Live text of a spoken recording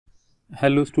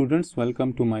Hello students,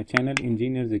 welcome to my channel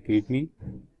Engineers Academy.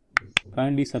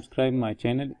 Kindly subscribe my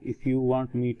channel if you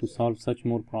want me to solve such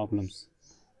more problems.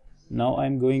 Now I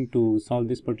am going to solve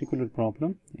this particular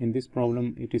problem. In this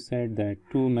problem it is said that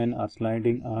two men are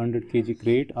sliding a 100 kg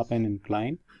crate up an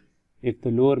incline. If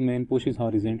the lower man pushes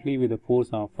horizontally with a force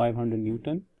of 500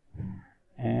 Newton,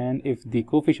 and if the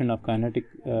coefficient of kinetic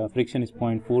friction is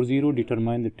 0.40,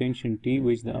 determine the tension T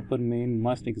which the upper man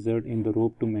must exert in the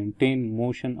rope to maintain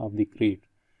motion of the crate.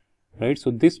 Right,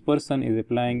 so this person is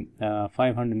applying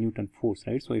 500 Newton force,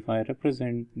 right? So if I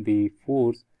represent the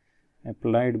force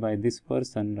applied by this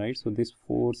person, right, so this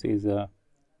force is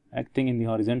acting in the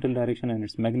horizontal direction and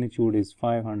its magnitude is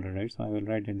 500, right? So I will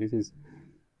write that this is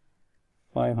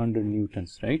 500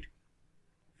 newtons, right?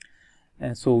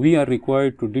 And so we are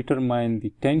required to determine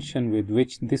the tension with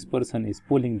which this person is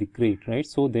pulling the crate, right,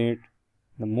 so that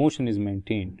the motion is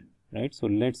maintained, right? So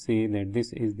let's say that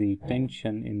this is the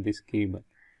tension in this cable,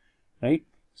 right?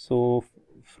 So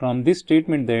from this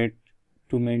statement, that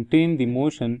to maintain the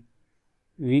motion,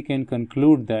 we can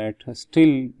conclude that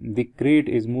still the crate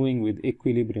is moving with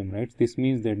equilibrium, right? This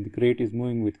means that the crate is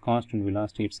moving with constant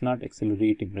velocity, it's not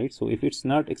accelerating, right? So if it's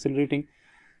not accelerating,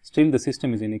 still the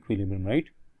system is in equilibrium, right?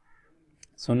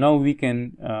 So now we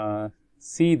can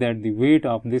see that the weight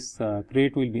of this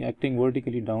crate will be acting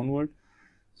vertically downward.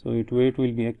 So its weight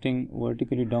will be acting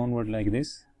vertically downward like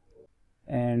this,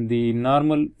 and the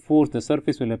normal force, the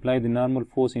surface will apply the normal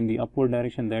force in the upward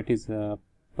direction, that is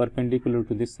perpendicular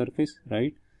to this surface,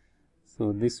 right?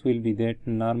 So this will be that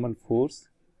normal force.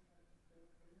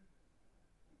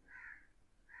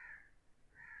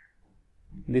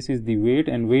 This is the weight,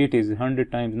 and weight is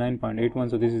 100 times 9.81,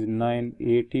 so this is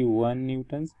 981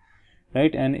 newtons,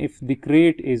 right? And if the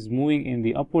crate is moving in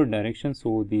the upward direction,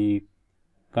 so the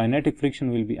kinetic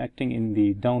friction will be acting in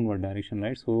the downward direction,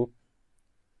 right? So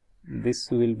this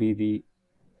will be the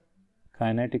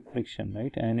kinetic friction,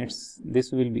 right? And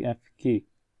this will be Fk,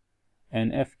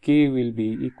 and Fk will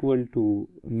be equal to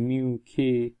mu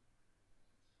k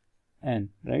n,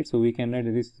 right? So we can write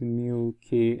that this is mu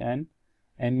k n,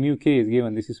 and mu k is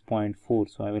given, this is 0.4,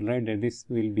 so I will write that this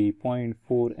will be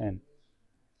 0.4 n,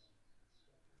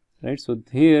 right? So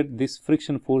here this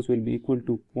friction force will be equal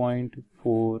to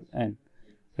 0.4 n,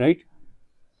 right?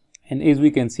 And as we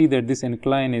can see that this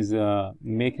incline is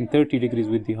making 30 degrees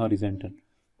with the horizontal,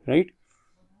 right?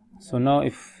 So now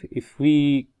if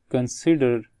we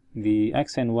consider the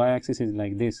x and y axis is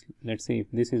like this, let's say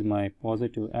if this is my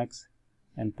positive x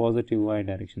and positive y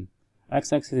direction,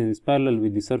 x axis is parallel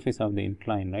with the surface of the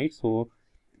incline, right? So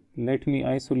let me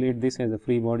isolate this as a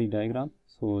free body diagram.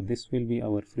 So this will be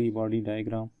our free body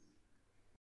diagram.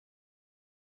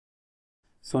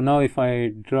 So now if I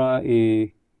draw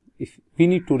if we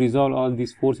need to resolve all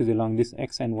these forces along this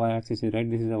x and y axis,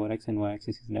 right? This is our x and y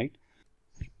axis, right?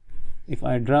 If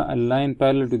I draw a line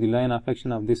parallel to the line of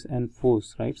action of this n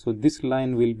force, right? So this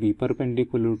line will be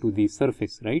perpendicular to the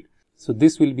surface, right? So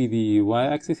this will be the y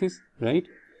axis, right?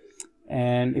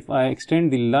 And if I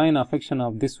extend the line of action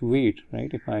of this weight, right?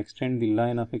 If I extend the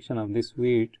line of action of this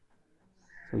weight,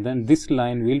 so then this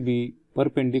line will be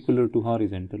perpendicular to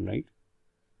horizontal, right?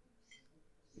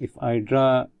 If I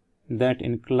draw that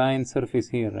inclined surface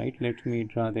here, right? Let me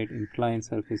draw that inclined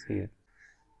surface here.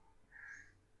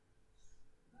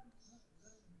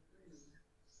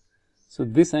 So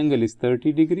this angle is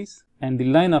 30 degrees, and the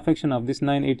line of action of this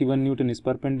 981 Newton is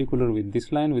perpendicular with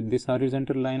this line, with this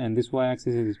horizontal line, and this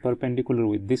y-axis is perpendicular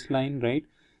with this line, right?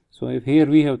 So if here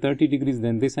we have 30 degrees,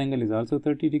 then this angle is also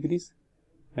 30 degrees,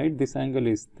 right? This angle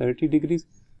is 30 degrees.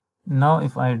 Now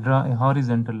if I draw a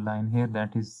horizontal line here,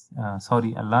 that is a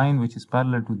line which is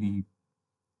parallel to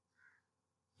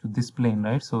this plane,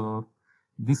 right? So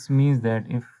this means that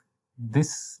if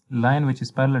this line which is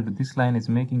parallel to this line is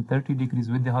making 30 degrees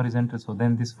with the horizontal, so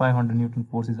then this 500 Newton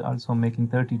force is also making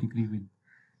 30 degree with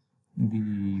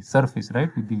the surface, right?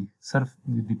 With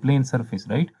the plane surface,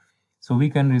 right? So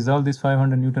we can resolve this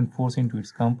 500 Newton force into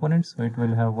its components. So it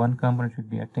will have one component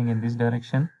should be acting in this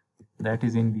direction, that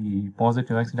is in the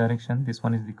positive x direction. This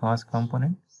one is the cos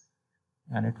component,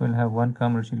 and it will have one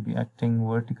component should be acting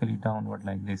vertically downward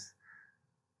like this.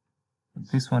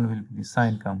 This one will be the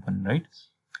sine component, right?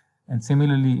 And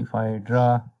similarly, if I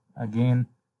draw again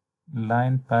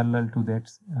line parallel to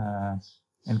that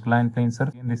inclined plane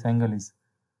surface,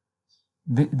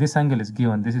 this angle is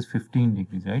given, this is 15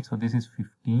 degrees, right? So this is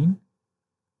 15.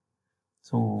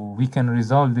 So we can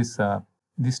resolve this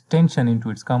this tension into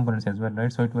its components as well,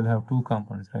 right? So it will have two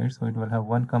components, right? So it will have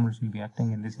one component which will be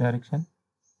acting in this direction.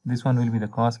 This one will be the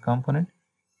cos component,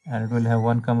 and it will have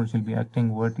one component which will be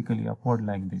acting vertically upward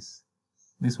like this.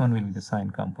 This one will be the sine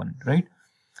component, right?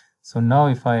 So now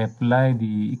if I apply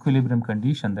the equilibrium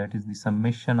condition, that is the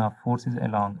summation of forces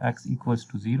along x equals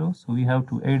to 0, so we have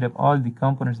to add up all the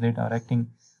components that are acting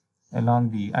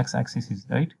along the x-axis,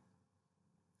 right?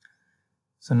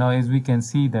 So now as we can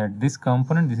see that this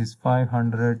component, this is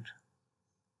 500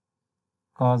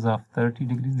 cos of 30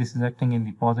 degrees, this is acting in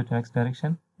the positive x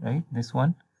direction, right? This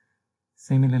one.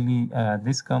 Similarly,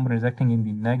 this component is acting in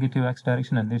the negative x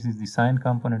direction, and this is the sine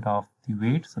component of the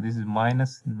weight. So this is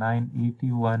minus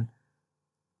 981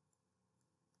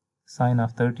 sine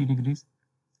of 30 degrees.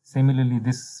 Similarly,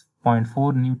 this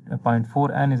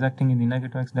 0.4 n is acting in the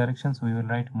negative x direction, so we will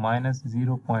write minus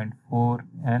 0.4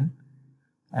 n.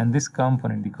 And this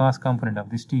component, the cos component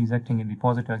of this t, is acting in the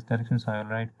positive x direction, so I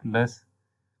will write plus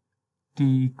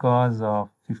t cos of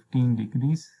 15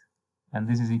 degrees, and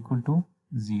this is equal to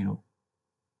 0.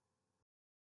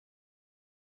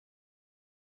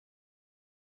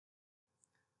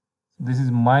 This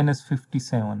is minus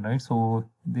 57, right? So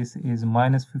this is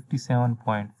minus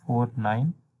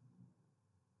 57.49.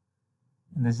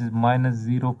 This is minus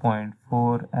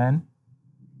 0.4 n,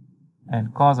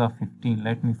 and cos of 15,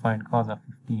 let me find cos of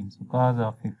 15. So cos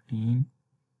of 15,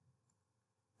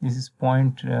 this is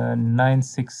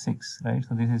 0.966, right?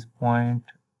 So this is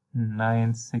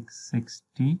 0.966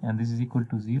 t, and this is equal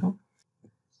to 0.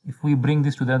 If we bring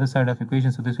this to the other side of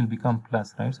equation, so this will become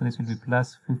plus, right? So this will be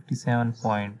plus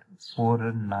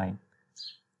 57.49.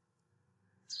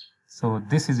 So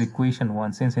this is equation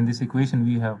 1. Since in this equation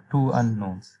we have two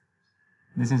unknowns,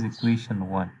 this is equation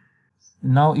 1.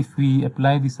 Now if we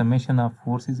apply the summation of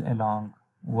forces along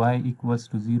y equals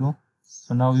to 0,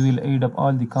 so now we will add up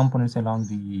all the components along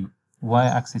the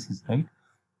y-axis, right?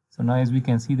 So now as we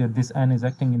can see that this n is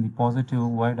acting in the positive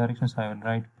y direction, so I will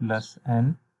write plus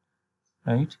n,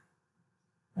 right?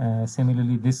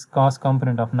 Similarly, this cos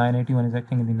component of 981 is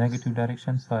acting in the negative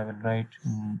direction, so I will write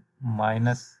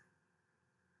minus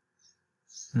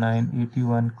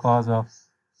 981 cos of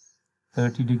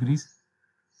 30 degrees.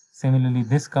 Similarly,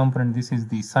 this component, this is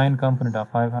the sine component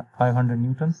of 500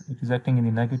 Newton. It is acting in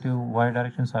the negative y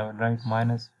direction, so I will write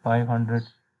minus 500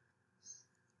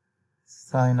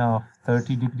 sine of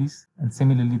 30 degrees. And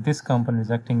similarly, this component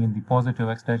is acting in the positive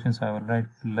x direction, so I will write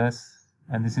plus,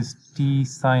 and this is t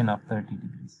sine of 30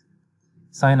 degrees.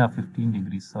 Sine of 15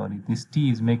 degrees, sorry. This t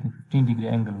is making 15 degree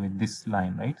angle with this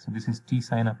line, right? So this is t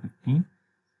sine of 15,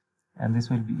 and this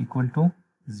will be equal to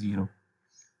 0.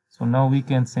 So now we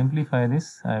can simplify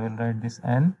this. I will write this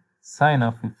n sine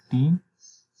of 15,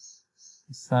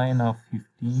 sine of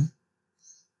 15.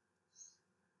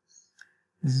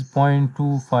 This is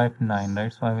 0.259,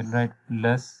 right? So I will write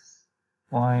plus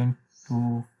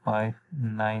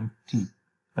 0.259 t,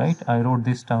 right? I wrote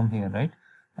this term here, right?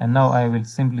 And now I will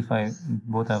simplify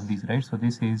both of these, right? So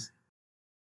this is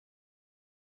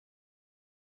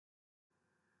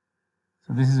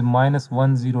minus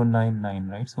 1099,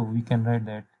 right? So we can write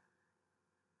that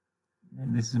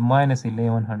this is minus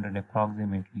 1100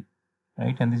 approximately,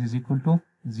 right? And this is equal to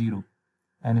 0.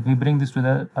 And if we bring this to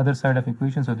the other side of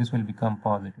equation, so this will become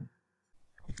positive.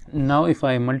 Now if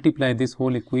I multiply this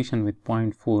whole equation with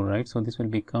 0.4, right? So this will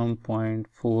become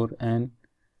 0.4 n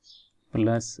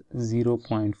plus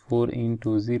 0.4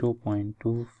 into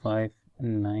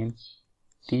 0.259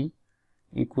 t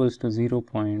equals to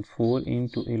 0.4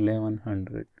 into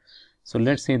 1100. So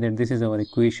let's say that this is our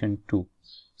equation 2.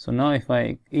 So now if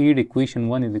I add equation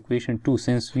 1 with equation 2,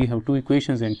 since we have two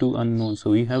equations and two unknowns,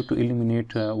 so we have to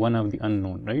eliminate one of the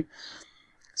unknown, right?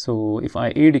 So if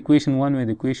I add equation 1 with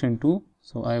equation 2,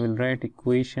 so I will write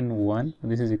equation 1,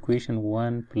 this is equation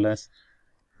 1 plus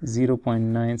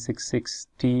 0.966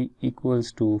 t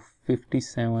equals to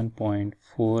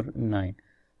 57.49.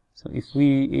 So if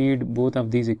we add both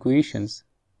of these equations,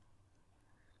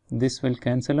 this will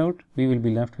cancel out, we will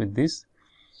be left with this,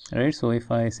 right? So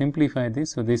if I simplify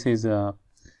this, so this is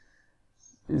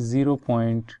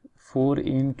 0.4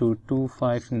 into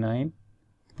 259,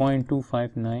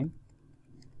 0.259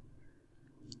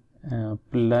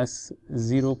 plus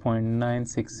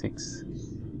 0.966.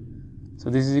 So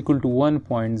this is equal to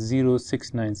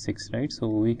 1.0696, right? So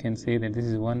we can say that this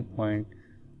is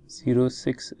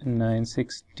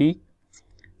 1.0696 t.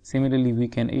 Similarly, we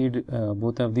can add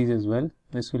both of these as well.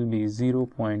 This will be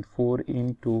 0.4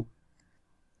 into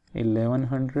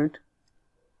 1100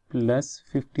 plus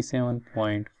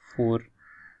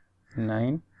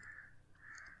 57.49.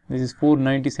 This is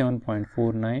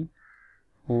 497.49.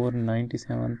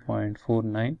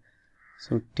 497.49.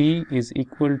 So t is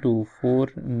equal to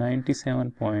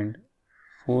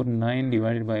 497.49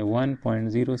 divided by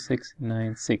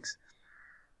 1.0696.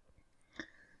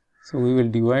 So we will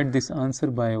divide this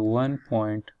answer by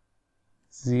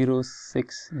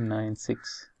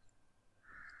 1.0696.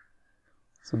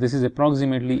 So this is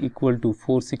approximately equal to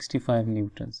 465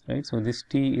 newtons, right? So this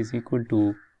T is equal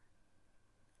to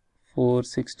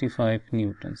 465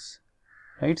 newtons,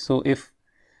 right? So if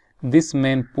this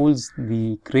man pulls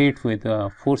the crate with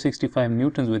 465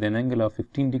 newtons with an angle of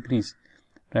 15 degrees,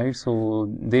 right?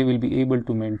 So they will be able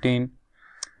to maintain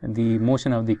the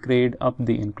motion of the crate up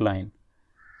the incline.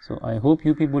 So I hope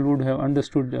you people would have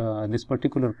understood this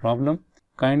particular problem.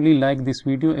 Kindly like this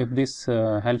video if this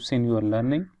helps in your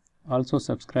learning. Also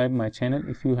subscribe my channel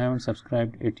if you haven't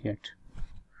subscribed it yet.